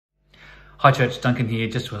Hi Church, Duncan here,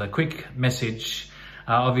 just with a quick message.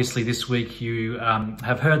 Obviously this week you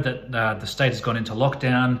have heard that the state has gone into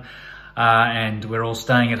lockdown and we're all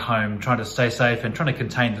staying at home, trying to stay safe and trying to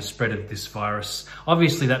contain the spread of this virus.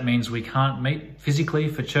 Obviously that means we can't meet physically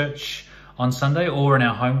for church on Sunday or in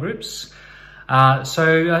our home groups.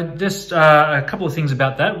 Just a couple of things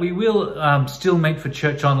about that. We will still meet for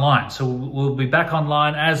church online. So we'll be back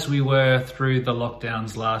online as we were through the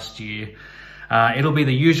lockdowns last year. It'll be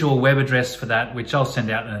the usual web address for that, which I'll send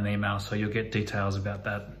out in an email, so you'll get details about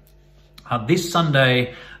that. This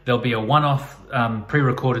Sunday, there'll be a one-off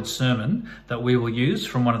pre-recorded sermon that we will use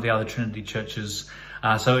from one of the other Trinity churches.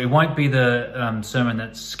 So it won't be the sermon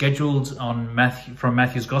that's scheduled on from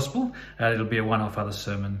Matthew's Gospel. It'll be a one-off other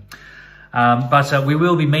sermon. But we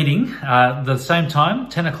will be meeting the same time,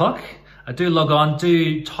 10 o'clock. Do log on,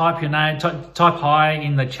 do type your name, type hi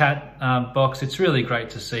in the chat box. It's really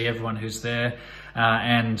great to see everyone who's there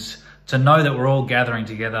and to know that we're all gathering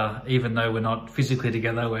together, even though we're not physically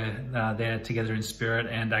together, we're there together in spirit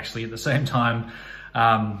and actually at the same time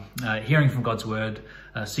hearing from God's word,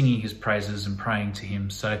 singing his praises and praying to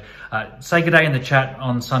him. So say good day in the chat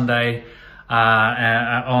on Sunday.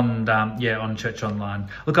 On Church Online.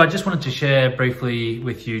 Look, I just wanted to share briefly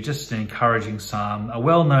with you just an encouraging psalm, a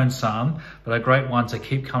well-known psalm, but a great one to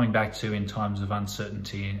keep coming back to in times of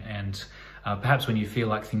uncertainty and perhaps when you feel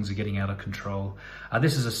like things are getting out of control.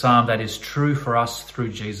 This is a psalm that is true for us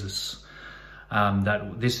through Jesus.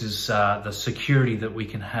 That this is the security that we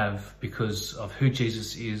can have because of who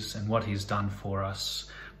Jesus is and what he's done for us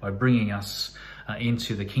by bringing us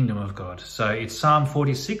into the kingdom of God. So it's Psalm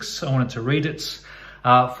 46. I wanted to read it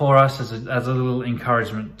for us as a little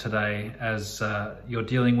encouragement today as you're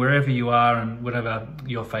dealing wherever you are and whatever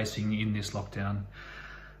you're facing in this lockdown.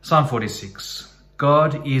 Psalm 46.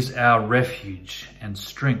 God is our refuge and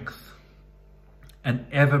strength, an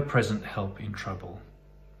ever-present help in trouble.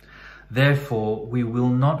 Therefore we will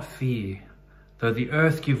not fear, though the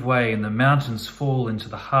earth give way and the mountains fall into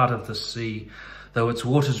the heart of the sea, though its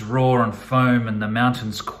waters roar and foam and the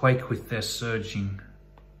mountains quake with their surging.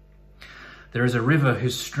 There is a river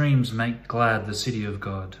whose streams make glad the city of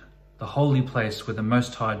God, the holy place where the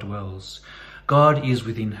Most High dwells. God is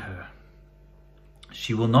within her.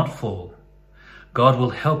 She will not fall. God will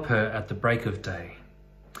help her at the break of day.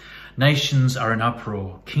 Nations are in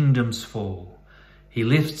uproar, kingdoms fall. He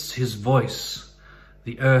lifts his voice,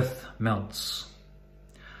 the earth melts.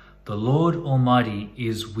 The Lord Almighty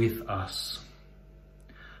is with us.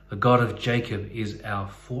 The God of Jacob is our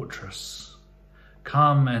fortress.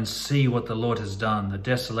 Come and see what the Lord has done, the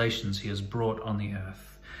desolations he has brought on the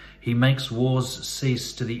earth. He makes wars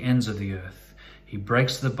cease to the ends of the earth. He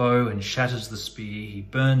breaks the bow and shatters the spear. He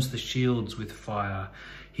burns the shields with fire.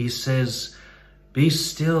 He says, "Be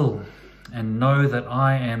still and know that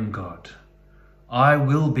I am God. I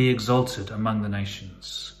will be exalted among the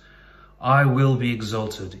nations. I will be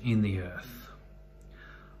exalted in the earth.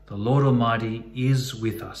 The Lord Almighty is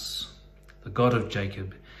with us. The God of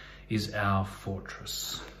Jacob is our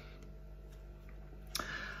fortress."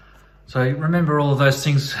 So remember all of those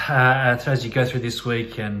things as you go through this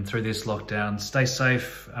week and through this lockdown. Stay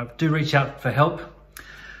safe. Do reach out for help.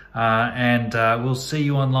 And we'll see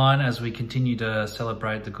you online as we continue to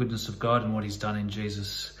celebrate the goodness of God and what he's done in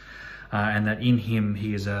Jesus. And that in him,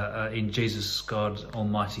 in Jesus, God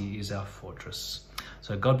Almighty is our fortress.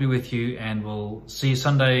 So God be with you, and we'll see you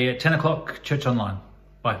Sunday at 10 o'clock, Church Online.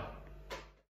 Bye.